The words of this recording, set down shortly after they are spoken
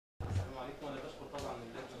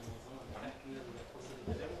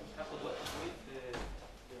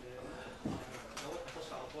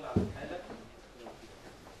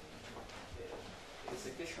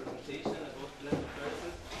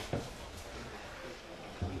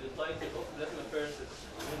title of plasma versus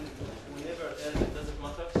whenever it doesn't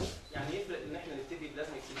matter. يعني يفرق ان احنا نبتدي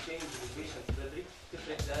بلازما اكسشينج للبيشنت بدري،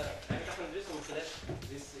 تفرق ده يعني احنا بندرسه من خلال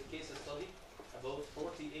this case study about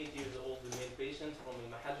 48 years old male patient from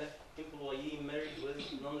المحلة, employee married with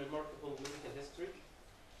non-remarkable medical history.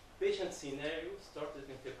 Patient scenario started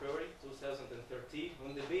in February 2013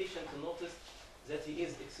 when the patient noticed that he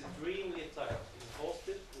is extremely tired,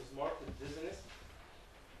 exhausted, with marked dizziness.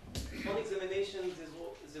 On examination,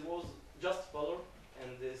 there was just pallor,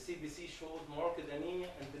 and the CBC showed marked anemia,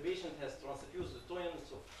 and the patient has transfused 2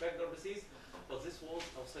 units of factor disease, but this was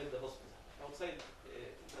outside the hospital. Outside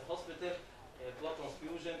the hospital, blood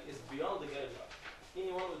transfusion is beyond the guideline.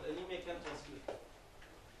 Anyone with anemia can transfuse.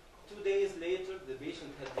 2 days later, the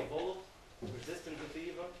patient had developed persistent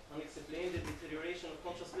fever, unexplained deterioration of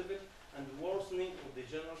conscious level, and worsening of the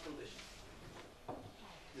general condition.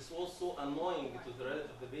 This was so annoying to the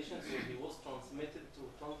relative of the patient, so he was transmitted to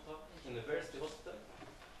Tanta University Hospital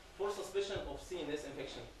for suspicion of CNS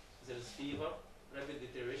infection. There is fever, rapid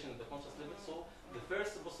deterioration of the conscious level, so the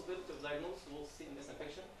first possibility of diagnosis was CNS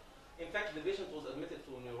infection. In fact, the patient was admitted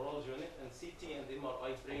to a neurology unit, and CT and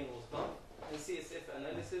MRI brain was done, and CSF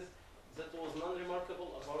analysis that was non-remarkable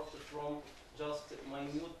apart from just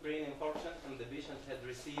minute brain infarction, and the patient had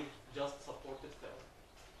received just supportive therapy.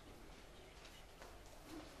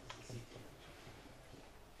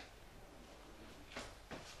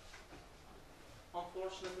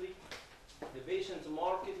 Unfortunately, the patient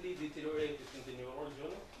markedly deteriorated in the neurology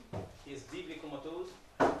unit. He is deeply comatose,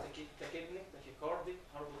 tachypneic, tachycardic,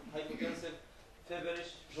 hypotensive,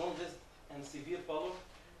 feverish, jaundiced, and severe pallor,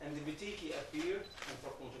 and the petechiae appeared, and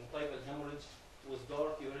for conjunctival hemorrhage with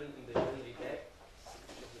dark urine in the urinary bag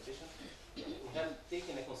of the patient. We have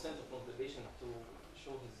taken a consent from the patient to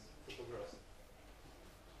show his photographs.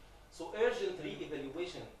 So urgent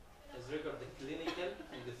re-evaluation as regard the clinical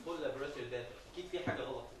and the full laboratory data. أكيد في حاجة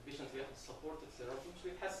غلط. البيشنت بياخد supported therapy مش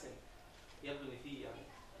بيتحسن. يبدو إن في يعني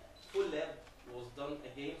full lab was done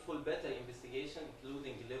again, full battery investigation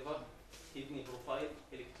including liver, kidney profile,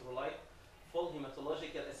 electrolyte, full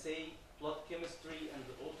hematological assay, blood chemistry, and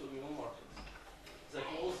autoimmune markers. That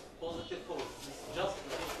was positive for just a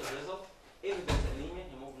clinical result. Evident anemia,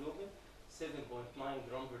 hemoglobin, 7.9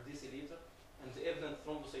 gram per deciliter, and the evident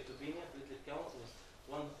thrombocytopenia, platelet count was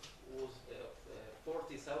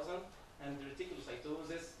 40,000, and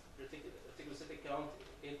reticulocytosis, reticulocytic count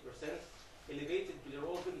 8%, elevated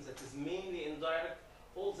bilirubin that is mainly indirect.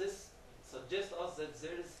 All this suggests us that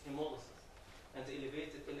there is hemolysis, and the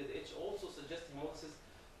elevated LDH also suggests hemolysis,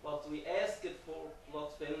 but we asked for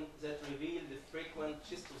blood film that revealed the frequent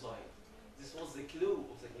schistocyte. This was the clue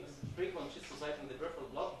of the case. Frequent schistocyte in the peripheral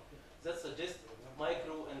blood that suggests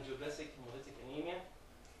microangiopathic hemolytic anemia.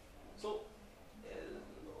 So,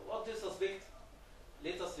 what do you suspect?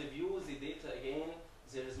 Let us review the data again.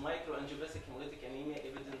 There is microangiopathic hemolytic anemia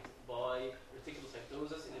evident by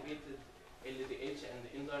reticulocytosis, elevated LDH, and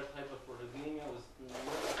indirect hyperprolactinemia with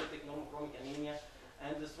non-acidic non-chromic anemia,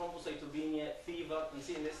 and the thrombocytopenia, fever, and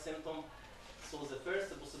CNS symptom. So the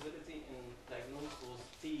first possibility in diagnosis was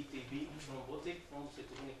TTB, thrombotic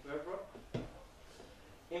thrombocytopenic purpura.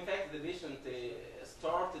 In fact, the patient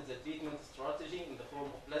started the treatment strategy in the form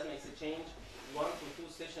of plasma exchange, 1 to 2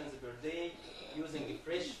 sessions per day, using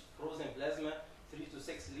fresh frozen plasma, 3 to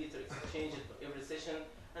 6 liters exchanged for every session,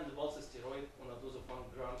 and the pulse steroid on a dose of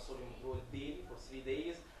 1 gram sodium chloride daily for 3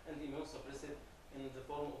 days, and immunosuppressive in the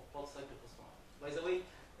form of pulse cyclophosphamide. By the way,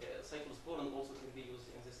 cyclosporin also can be used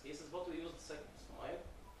in these cases, but we used cyclophosphamide.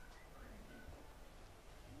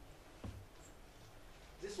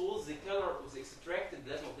 This was the color of the extracted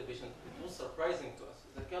plasma of the patient. It was surprising to us.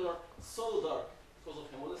 The color so dark because of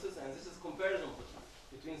hemolysis, and this is comparison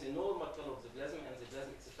between the normal color of the plasma and the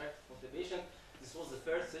plasma extracted from the patient. This was the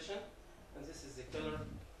first session, and this is the color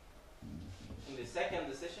in the second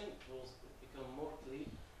session. It was become more clear,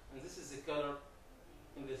 and this is the color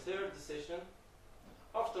in the third session.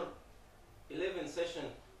 After 11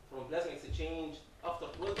 sessions from plasma exchange, after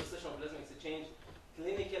 12 sessions of plasma exchange,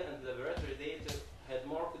 clinical and laboratory data had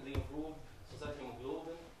markedly improved, so that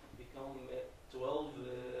hemoglobin become 12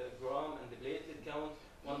 gram, and the platelet count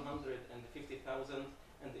 150,000,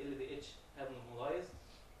 and the LDH have normalized.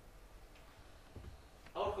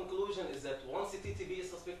 Our conclusion is that once the TTB is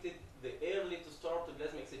suspected, the early to start the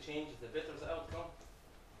plasma exchange, the better the outcome.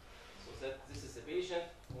 So that this is a patient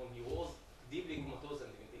when he was deeply comatose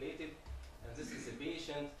and ventilated, and this is a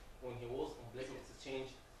patient when he was on